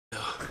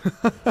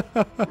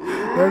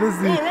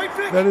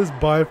That is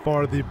by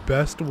far the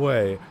best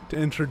way to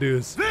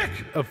introduce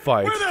a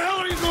fight. Where the hell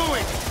are you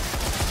going?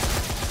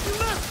 You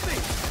left me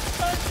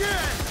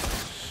again.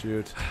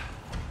 Shoot.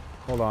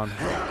 Hold on.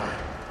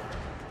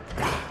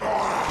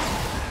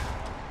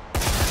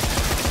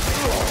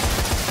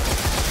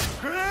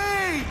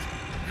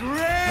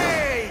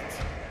 Great!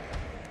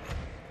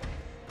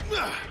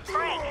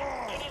 Frank,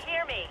 can you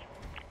hear me?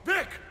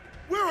 Vic,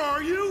 where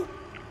are you?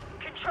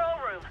 Control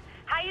room.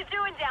 How you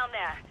doing down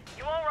there?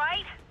 You all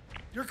right?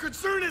 Your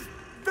concern is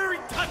very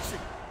touching.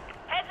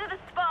 Head to the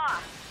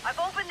spa. I've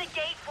opened the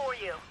gate for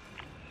you.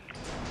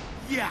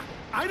 Yeah,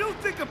 I don't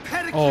think a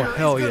pedicure Oh,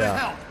 hell is gonna yeah.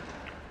 help.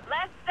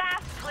 Less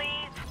fast,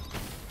 please.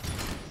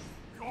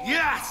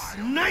 Yes!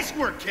 Nice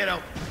work,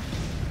 kiddo.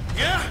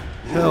 Yeah?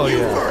 Hell you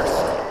yeah.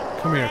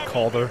 first. Come here,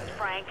 Calder.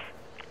 Frank.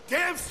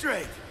 Damn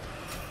straight.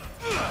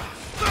 I'm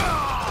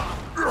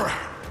gonna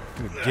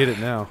get it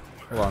now.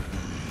 Hold on.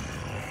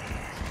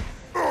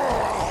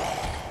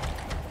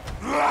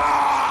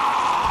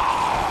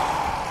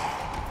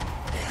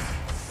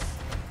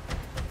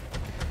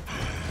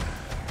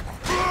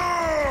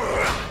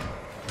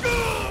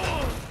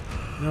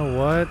 You know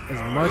what?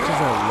 As much as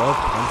I love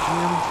punching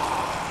him,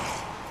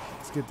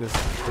 let's get this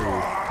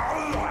tree.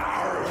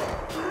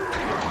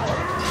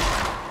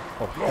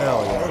 Oh,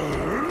 hell yeah.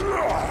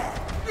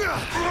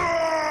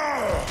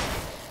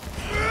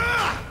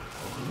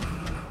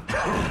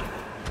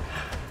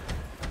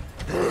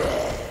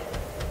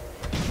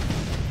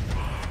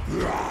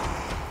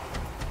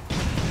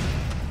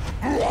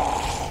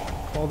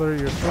 Calder,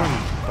 you're throwing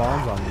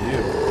bombs on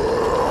you.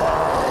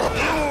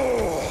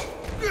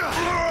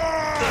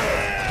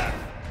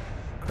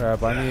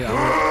 Crap, I'm gonna...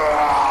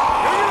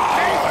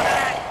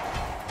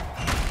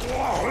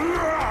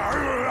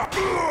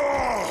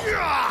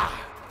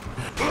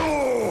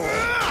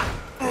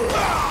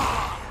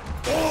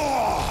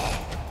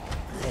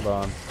 Hold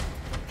on.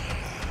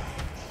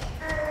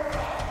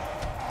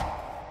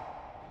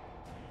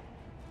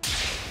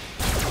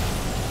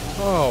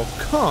 Oh,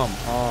 come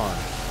on.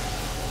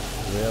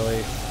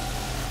 Really?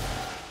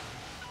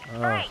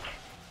 Frank,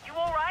 you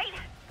all right?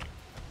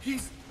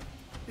 Is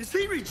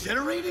he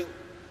regenerating?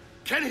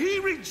 Can he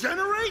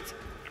regenerate?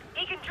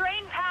 He can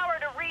drain power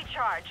to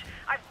recharge.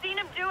 I've seen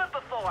him do it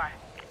before.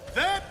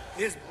 That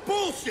is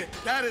bullshit.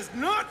 That is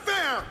not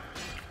fair.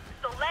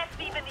 So let's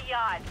even the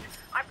odds.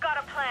 I've got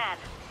a plan.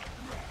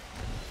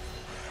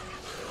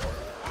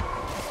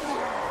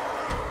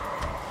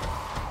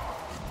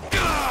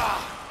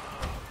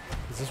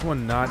 Is this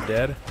one not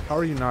dead? How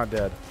are you not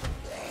dead?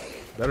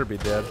 Better be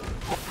dead.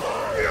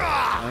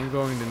 I'm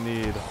going to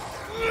need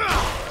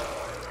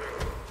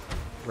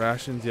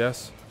rations,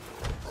 yes.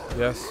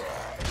 Yes.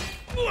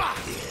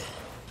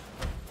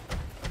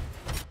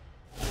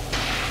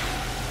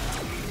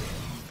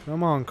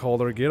 Come on,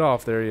 Calder, get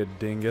off there, you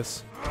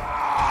dingus.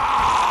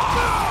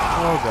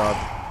 Oh god.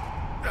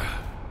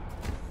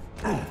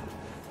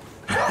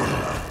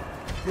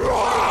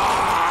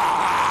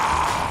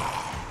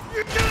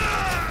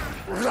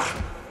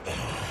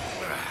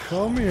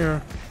 Come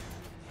here.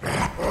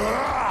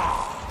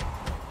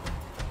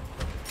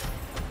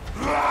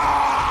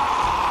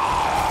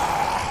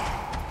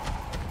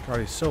 God,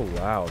 he's so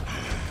loud.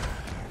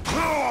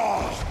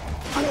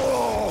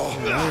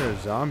 Now you're a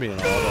zombie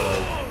and all,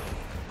 but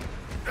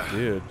like,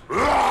 dude.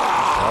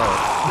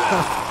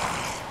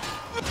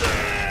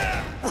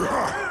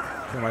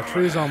 Okay, my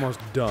tree's almost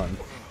done.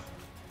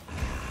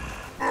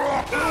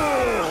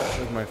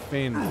 With my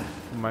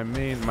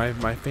main fighting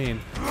weapon,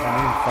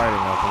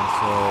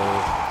 so.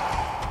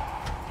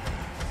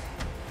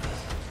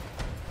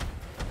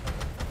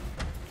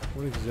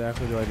 What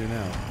exactly do I do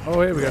now? Oh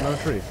wait, we got another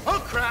tree. Oh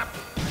crap!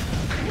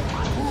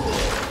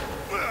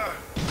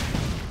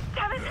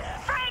 Damn it!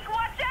 Frank,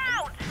 watch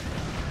out!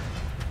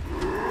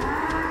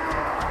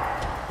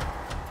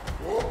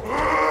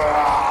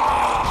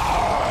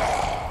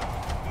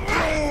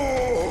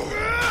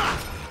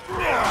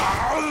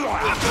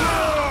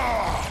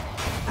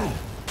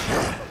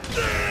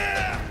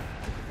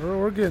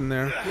 We're getting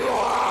there.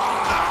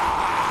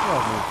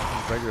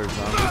 Oh, regular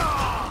zombie.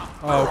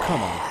 Oh,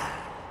 come on.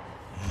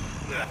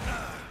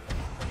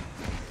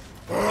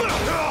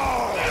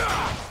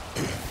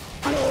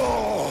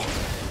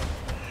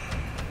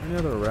 Any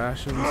other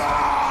rations?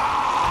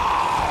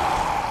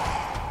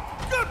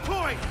 Good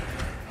point.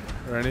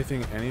 Or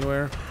anything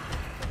anywhere?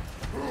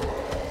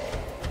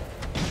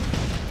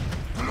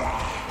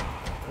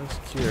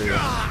 Just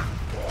curious.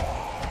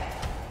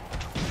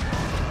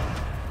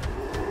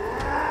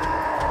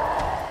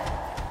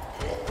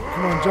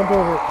 Come on, jump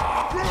over.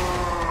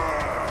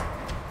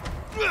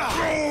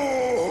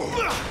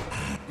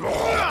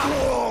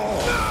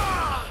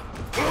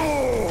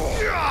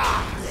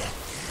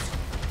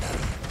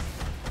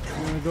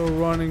 I'm gonna go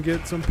run and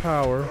get some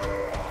power.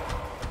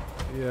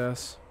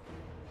 Yes.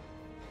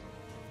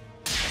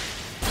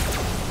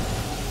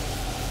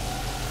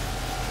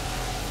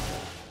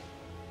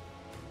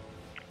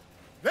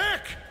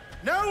 Vic,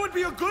 now would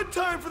be a good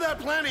time for that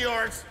plan of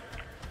yours.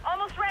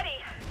 Almost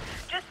ready.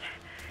 Just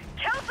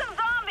kill some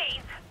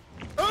zombies.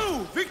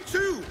 Go! Vic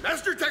 2!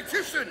 Master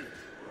Tactician!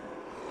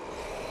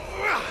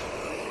 Yeah,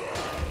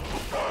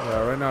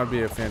 right now would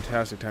be a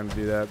fantastic time to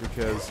do that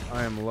because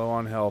I am low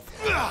on health.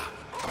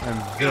 I'm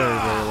very,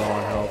 very low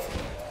on health.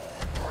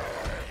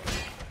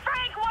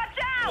 Frank, watch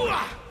out!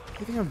 What do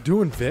you think I'm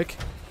doing, Vic?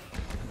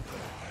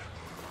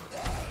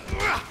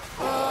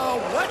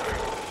 What?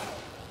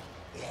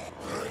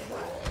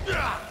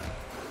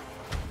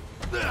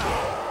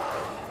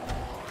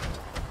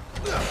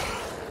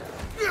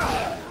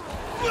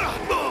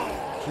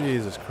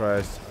 Jesus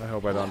Christ. I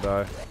hope I don't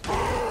die.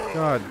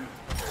 God.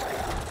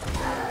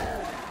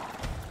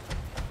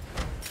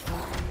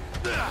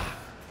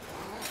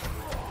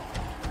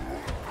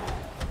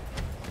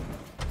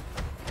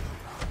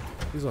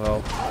 These will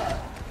help.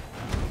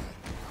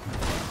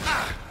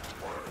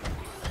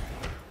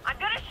 I'm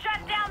gonna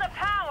shut down the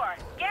power.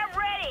 Get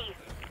ready.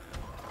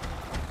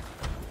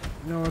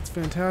 No, it's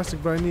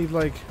fantastic, but I need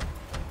like...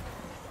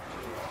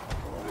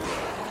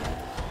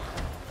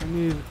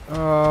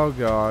 oh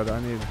God, I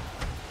need...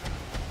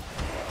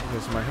 Okay,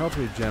 so my health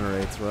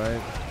regenerates,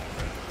 right?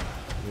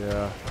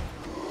 Yeah.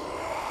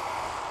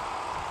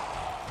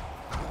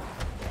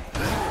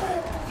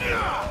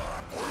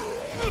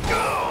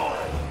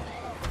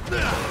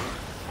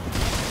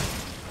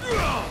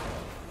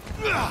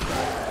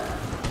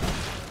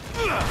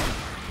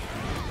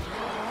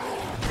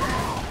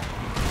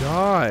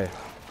 Die!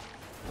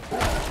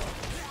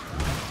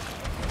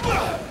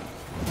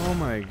 Oh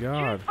my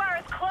God. Juice bar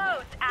is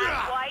closed,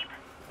 asswipe.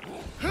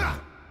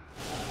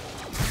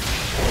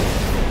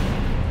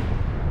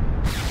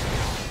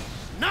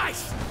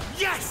 Nice!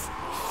 Yes!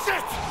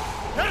 Shit!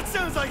 That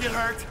sounds like it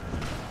hurt!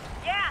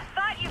 Yeah,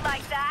 thought you'd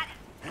like that.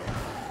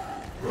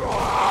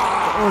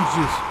 Orange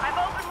juice. I've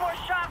opened more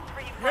shops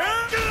for you,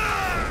 Frank.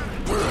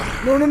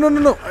 No, no, no, no,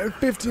 no. I have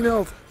 15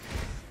 health.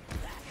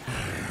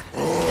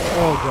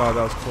 Oh God,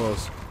 that was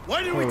close.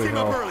 Why didn't we Holy team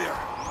hell. up earlier?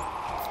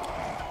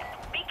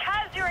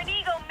 Because you're an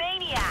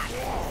egomaniac.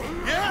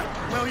 Yeah?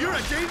 Well, you're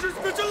a dangerous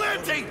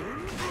vigilante!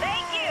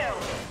 Thank you.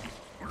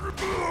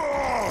 Bruce,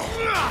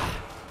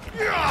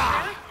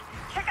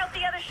 check out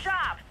the other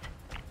shops.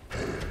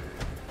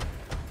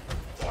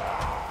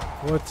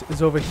 What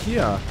is over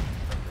here?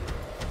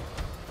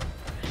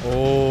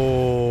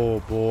 Oh,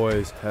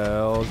 boys.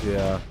 Hell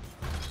yeah.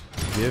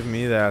 Give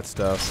me that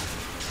stuff.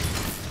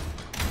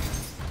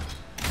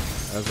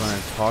 That's what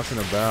I'm talking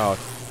about.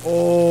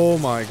 Oh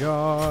my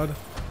God.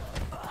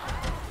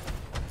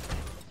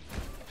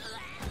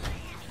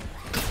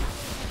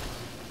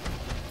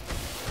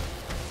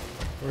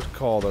 Where's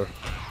Calder?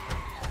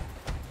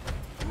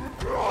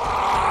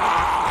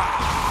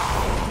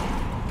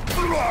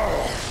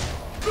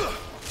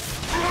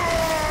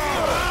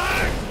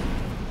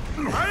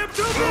 I am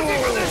too busy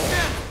for this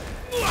shit!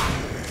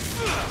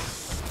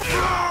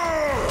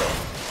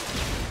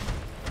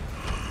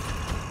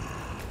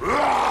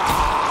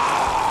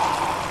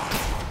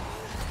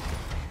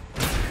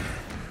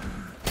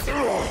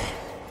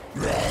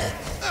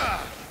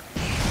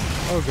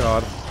 Oh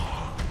God.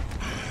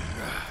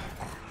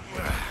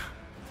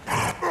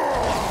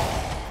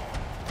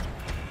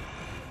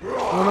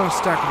 Oh no,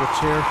 stackable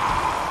chair.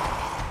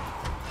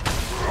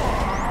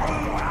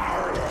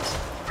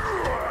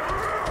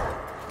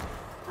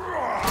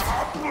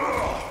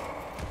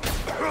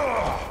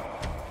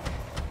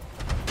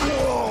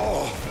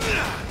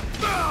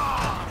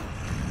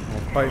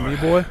 Fight me,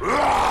 boy.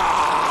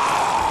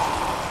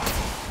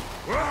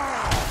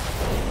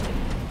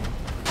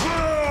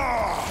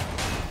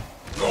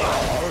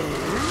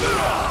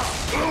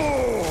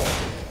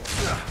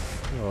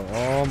 Oh,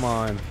 all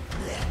mine.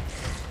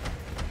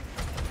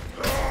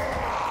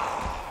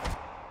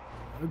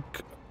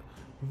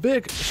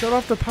 Vic, shut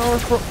off the power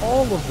for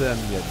all of them,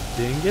 you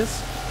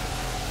dingus.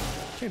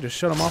 Can't just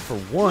shut them off for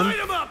one. Light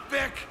him up,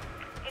 Vic!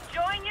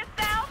 Enjoying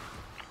yourself?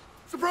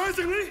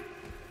 Surprisingly?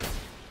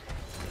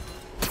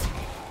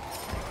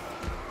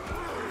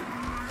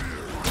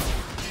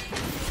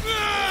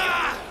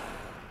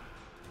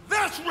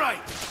 That's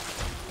right!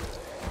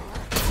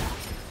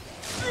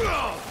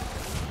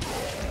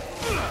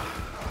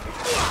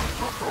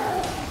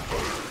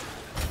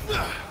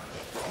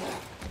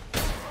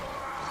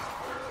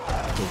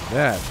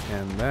 That,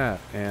 and that,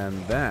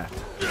 and that.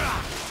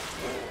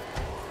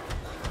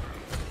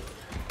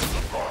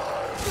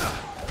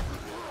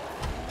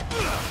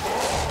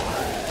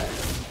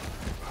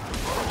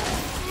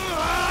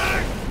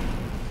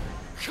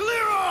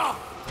 Clear off!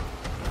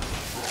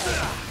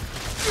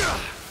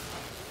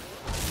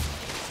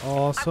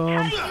 Awesome.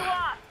 Cutting you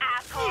off,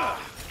 asshole.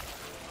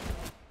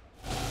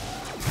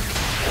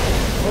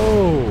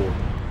 Oh.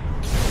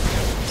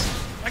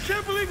 I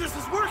can't believe this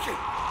is working!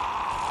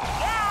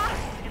 Yeah,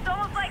 it's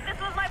almost like this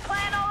was my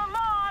plan all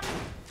along.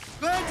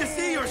 Glad to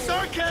see your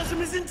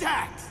sarcasm is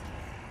intact!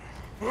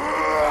 Shit!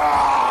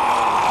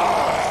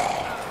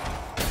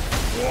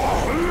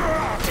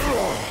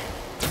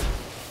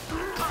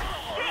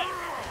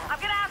 I'm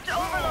gonna have to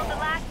overload the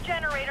last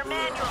generator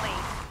manually.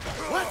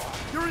 What?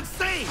 You're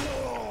insane!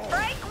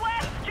 Frank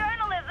West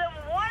Journalism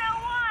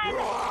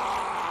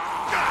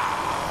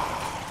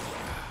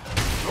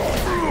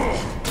 101!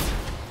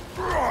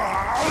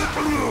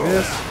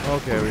 this.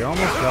 Okay, we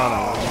almost got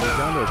him. We're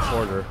down to a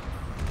quarter.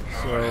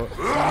 So.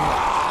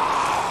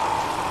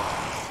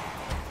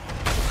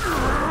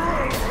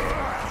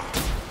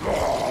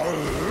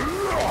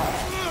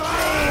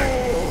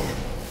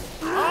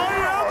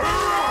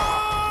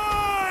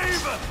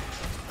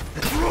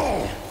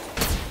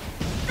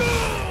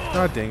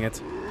 God dang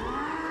it.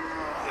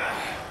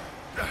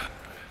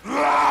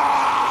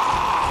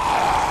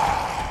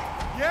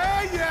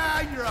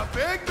 Yeah, you're a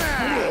big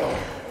man.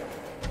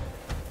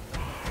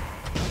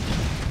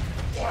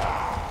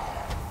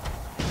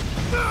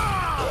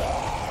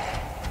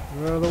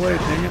 Get out of the way,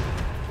 dang it.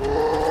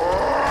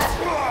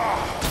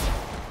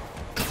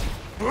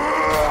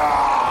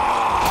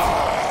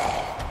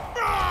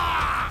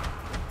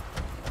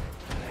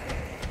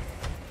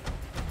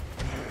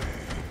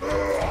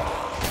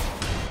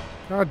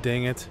 God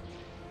dang it.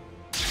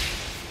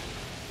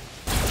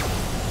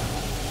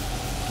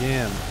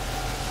 Again.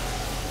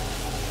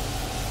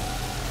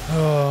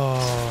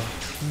 Oh,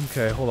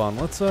 okay, hold on.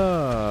 Let's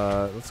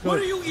go. What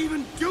are you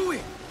even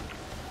doing?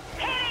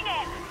 Hitting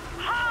it!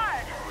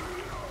 Hard!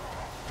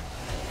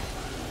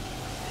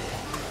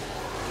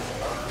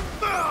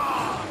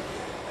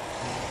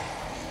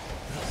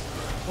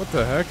 What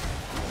the heck?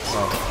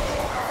 Oh.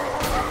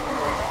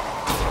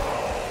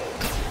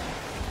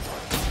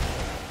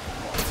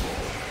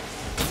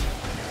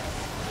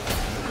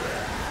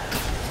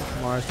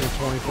 Minus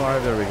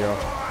 25, there we go.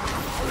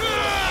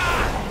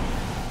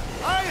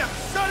 I am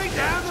shutting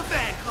down the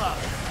fan club.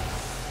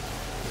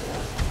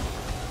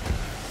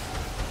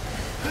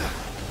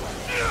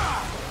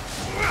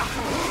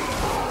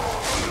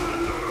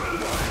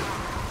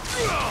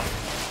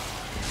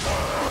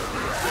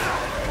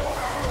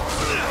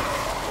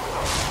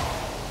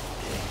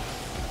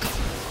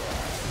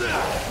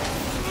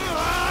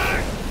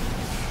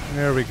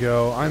 There we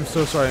go. I'm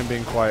so sorry I'm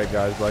being quiet,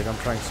 guys. Like, I'm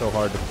trying so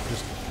hard to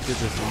just get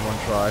this in one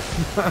try.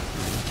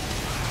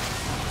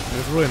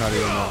 It's really not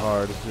even that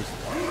hard. It's just...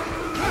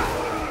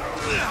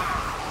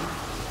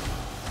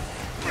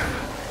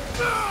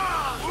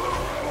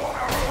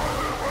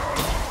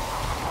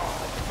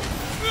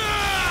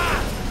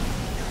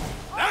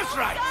 That's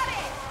right.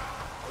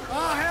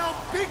 Oh, hell,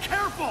 be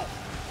careful.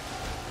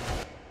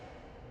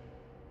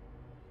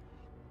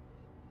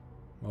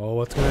 Oh,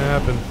 what's gonna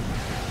happen?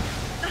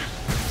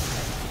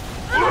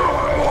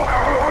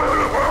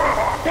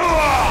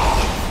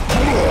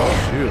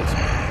 Shoot.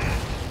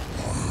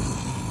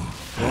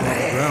 Fell on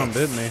the ground,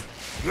 didn't he?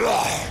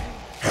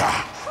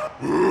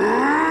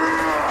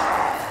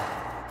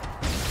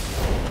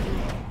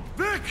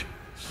 Vic!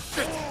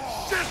 Shit!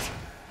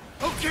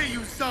 Okay,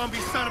 you zombie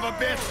son of a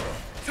bitch!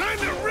 Time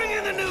to ring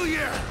in the new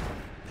year!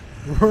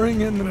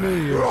 Ring in the new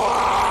year. That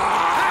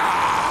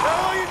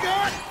all you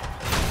got?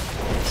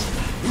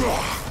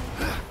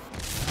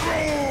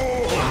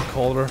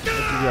 Calder, what you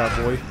got,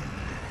 boy?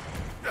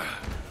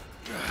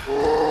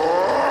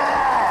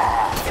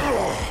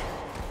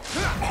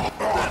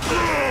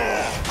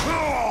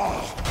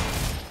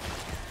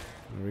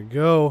 There we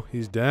go.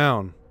 He's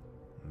down.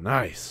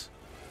 Nice.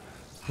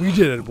 We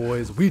did it,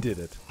 boys. We did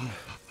it.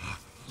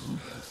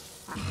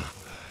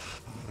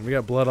 And we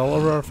got blood all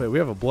over our face. We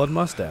have a blood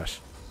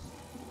mustache.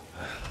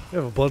 We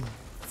have a blood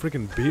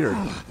freaking beard.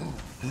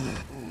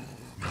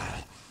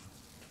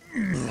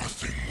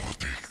 Nothing will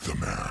take the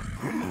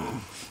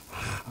man.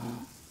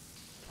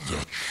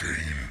 The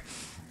chain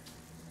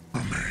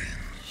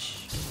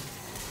remains.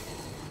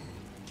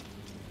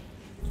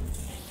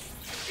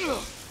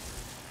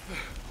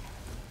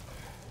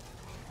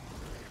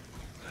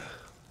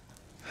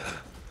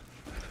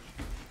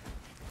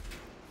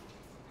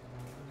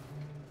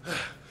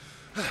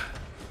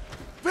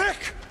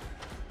 Vic!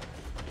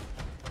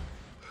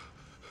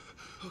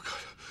 Oh,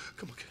 God.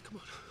 Come on, kid. Come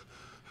on.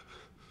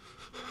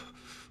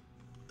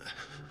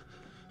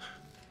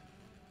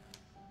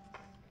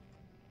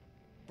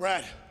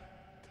 Brad,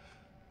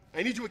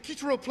 I need you at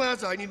Kichiro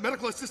Plaza. I need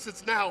medical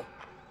assistance now.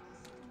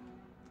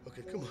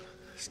 Okay, come on.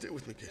 Stay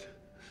with me, kid.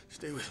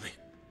 Stay with me.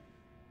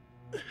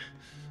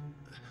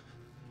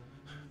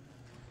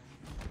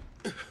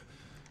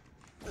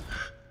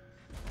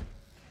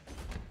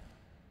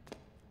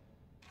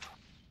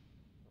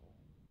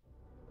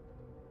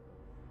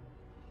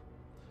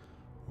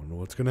 Wonder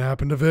what's gonna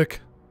happen to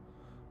Vic.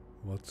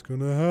 What's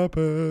gonna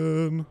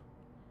happen?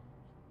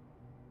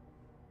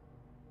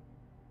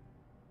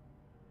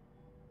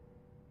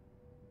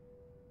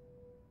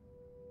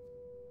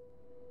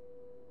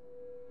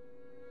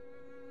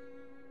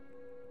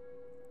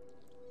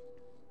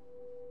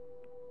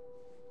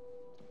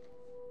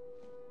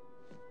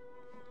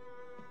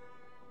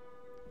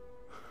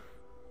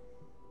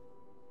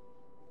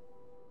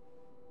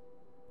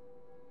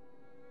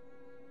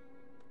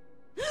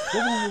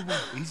 Whoa.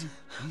 Easy,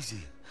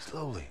 easy,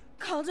 slowly.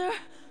 Calder?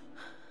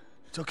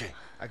 It's okay.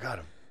 I got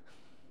him.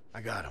 I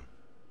got him.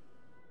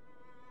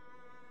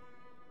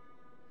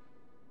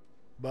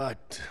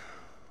 But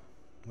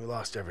we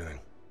lost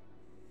everything.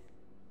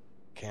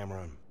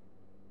 Camera and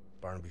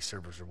Barnaby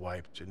servers are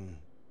wiped, and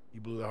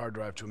you blew the hard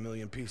drive to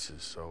 1,000,000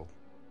 pieces, so...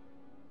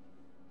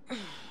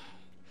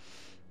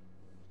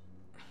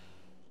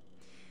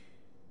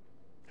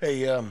 Hey,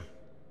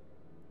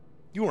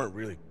 you weren't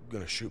really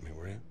gonna shoot me,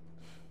 were you?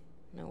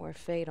 Nowhere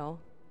fatal.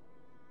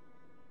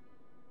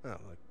 Oh,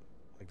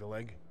 like the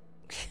leg?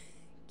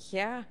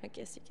 Yeah, I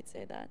guess you could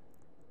say that.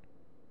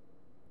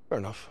 Fair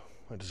enough.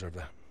 I deserve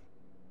that.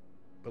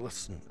 But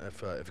listen,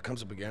 if it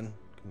comes up again,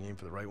 can you aim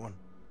for the right one?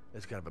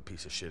 It's kind of a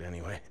piece of shit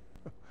anyway.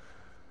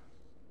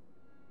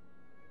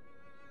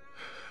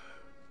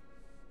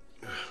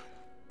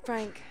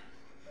 Frank,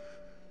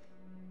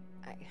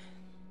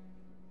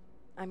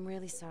 I'm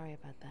really sorry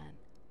about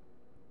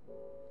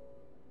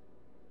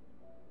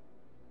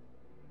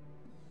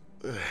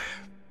that.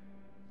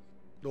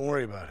 Don't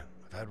worry about it.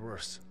 I've had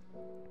worse.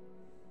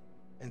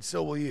 And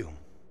so will you.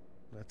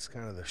 That's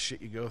kind of the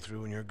shit you go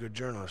through when you're a good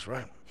journalist,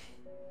 right?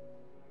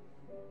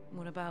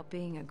 What about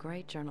being a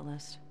great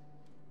journalist?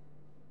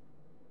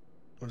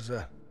 What is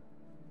that?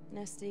 An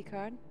SD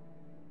card?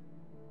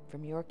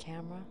 From your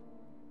camera?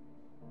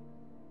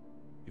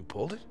 You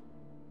pulled it?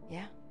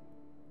 Yeah.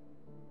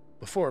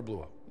 Before it blew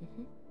up?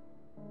 Mm-hmm.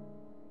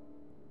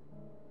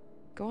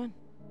 Go on.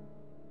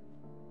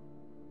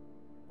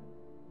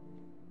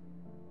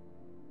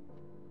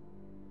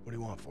 What do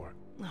you want for it?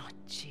 Oh,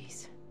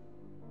 jeez.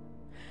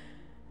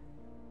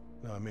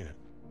 No, I mean it.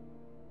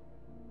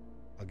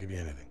 I'll give you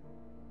anything.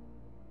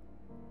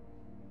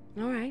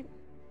 All right.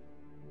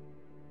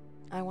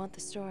 I want the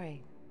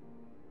story.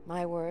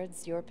 My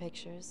words, your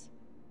pictures.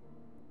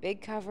 Big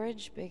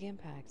coverage, big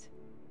impact.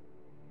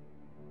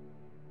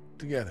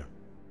 Together.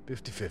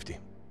 50-50.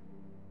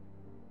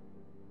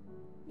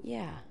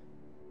 Yeah.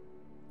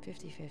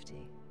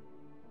 50-50.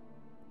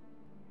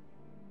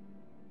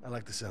 I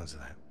like the sounds of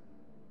that.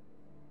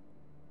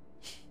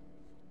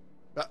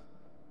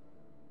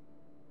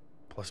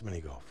 Plus mini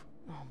golf.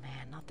 Oh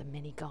man, not the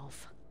mini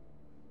golf.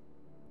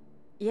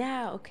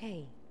 Yeah,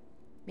 okay.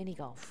 Mini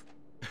golf.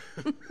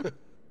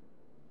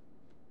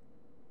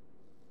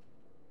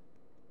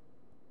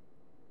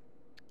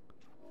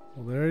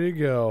 Well, there you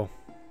go.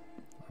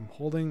 I'm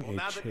holding a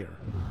now that chair.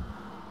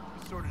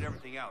 we sorted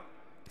everything out,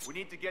 we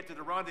need to get to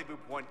the rendezvous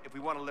point if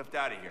we want to lift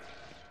out of here.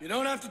 You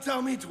don't have to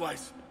tell me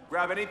twice.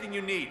 Grab anything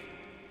you need.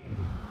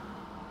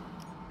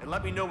 And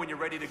let me know when you're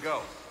ready to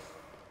go.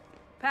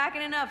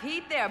 Packing enough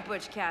heat there,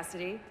 Butch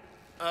Cassidy.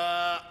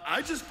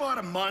 I just fought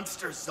a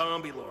monster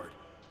zombie lord.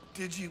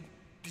 Did you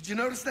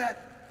notice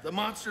that? The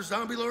monster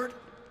zombie lord?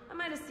 I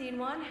might have seen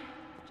one.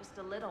 Just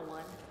a little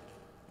one.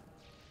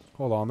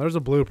 Hold on, there's a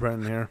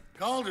blueprint in here.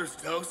 Calder's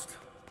toast.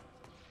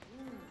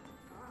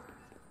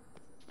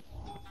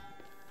 I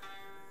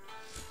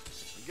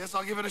guess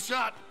I'll give it a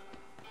shot.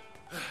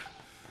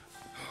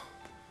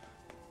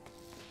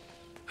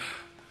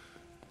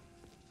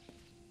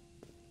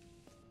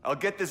 I'll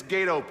get this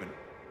gate open.